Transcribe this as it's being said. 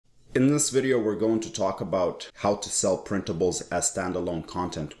In this video, we're going to talk about how to sell printables as standalone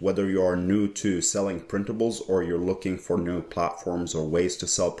content. Whether you are new to selling printables or you're looking for new platforms or ways to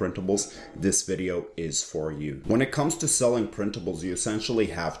sell printables, this video is for you. When it comes to selling printables, you essentially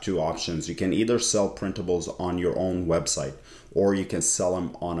have two options. You can either sell printables on your own website, or you can sell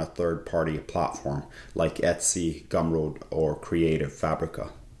them on a third-party platform like Etsy, Gumroad, or Creative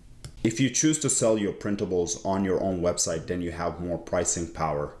Fabrica. If you choose to sell your printables on your own website, then you have more pricing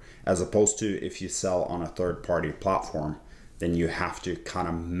power, as opposed to if you sell on a third-party platform, then you have to kind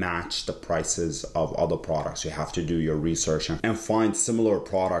of match the prices of other products. You have to do your research and find similar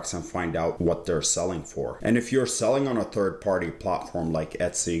products and find out what they're selling for. And if you're selling on a third-party platform like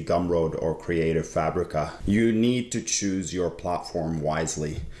Etsy, Gumroad, or Creative Fabrica, you need to choose your platform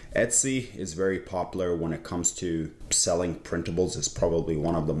wisely. Etsy is very popular when it comes to selling printables. It's probably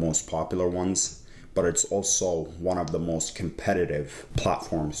one of the most popular ones, but it's also one of the most competitive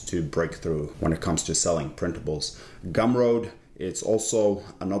platforms to break through when it comes to selling printables. Gumroad, it's also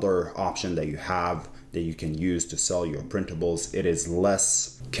another option that you have that you can use to sell your printables. It is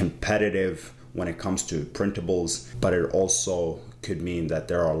less competitive when it comes to printables, but it also could mean that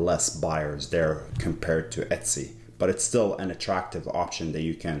there are less buyers there compared to Etsy. But it's still an attractive option that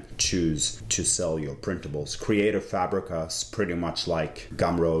you can choose to sell your printables. Creative Fabrica is pretty much like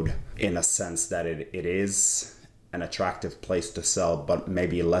Gumroad in a sense that it is an attractive place to sell, but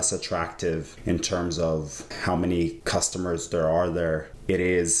maybe less attractive in terms of how many customers there are there. It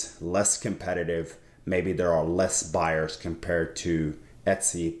is less competitive. Maybe there are less buyers compared to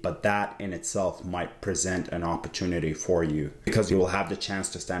Etsy, but that in itself might present an opportunity for you because you will have the chance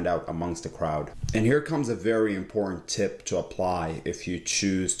to stand out amongst the crowd. And here comes a very important tip to apply if you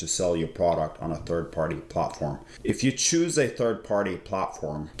choose to sell your product on a third-party platform. If you choose a third-party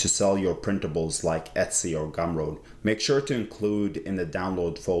platform to sell your printables like Etsy or Gumroad, make sure to include in the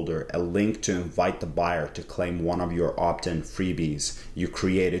download folder a link to invite the buyer to claim one of your opt-in freebies you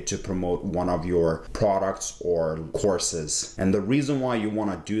created to promote one of your products or courses. And the reason why you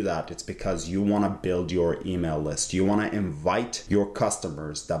want to do that, it's because you want to build your email list. You want to invite your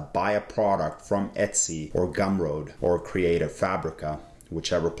customers that buy a product from Etsy or Gumroad or Creative Fabrica,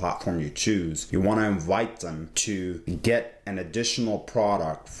 whichever platform you choose. You want to invite them to get an additional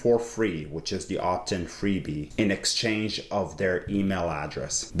product for free, which is the opt-in freebie, in exchange of their email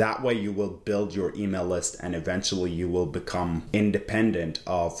address. That way you will build your email list and eventually you will become independent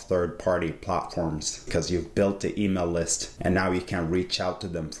of third-party platforms because you've built the email list and now you can reach out to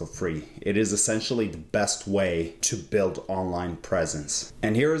them for free. It is essentially the best way to build online presence.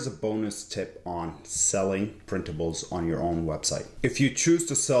 And here is a bonus tip on selling printables on your own website. If you choose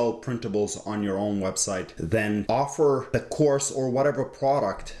to sell printables on your own website, then offer the course or whatever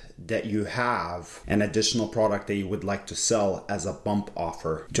product that you have, an additional product that you would like to sell as a bump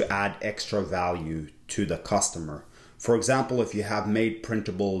offer to add extra value to the customer. For example, if you have made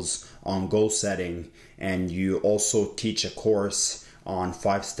printables on goal setting and you also teach a course on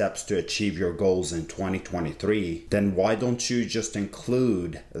 5 steps to achieve your goals in 2023, then why don't you just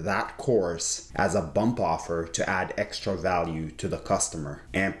include that course as a bump offer to add extra value to the customer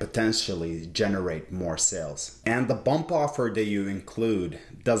and potentially generate more sales? And the bump offer that you include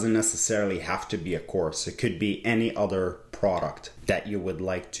doesn't necessarily have to be a course. It could be any other product that you would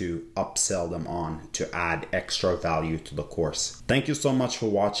like to upsell them on to add extra value to the course. Thank you so much for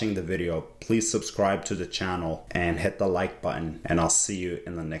watching the video. Please subscribe to the channel and hit the like button, and I'll see you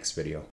in the next video.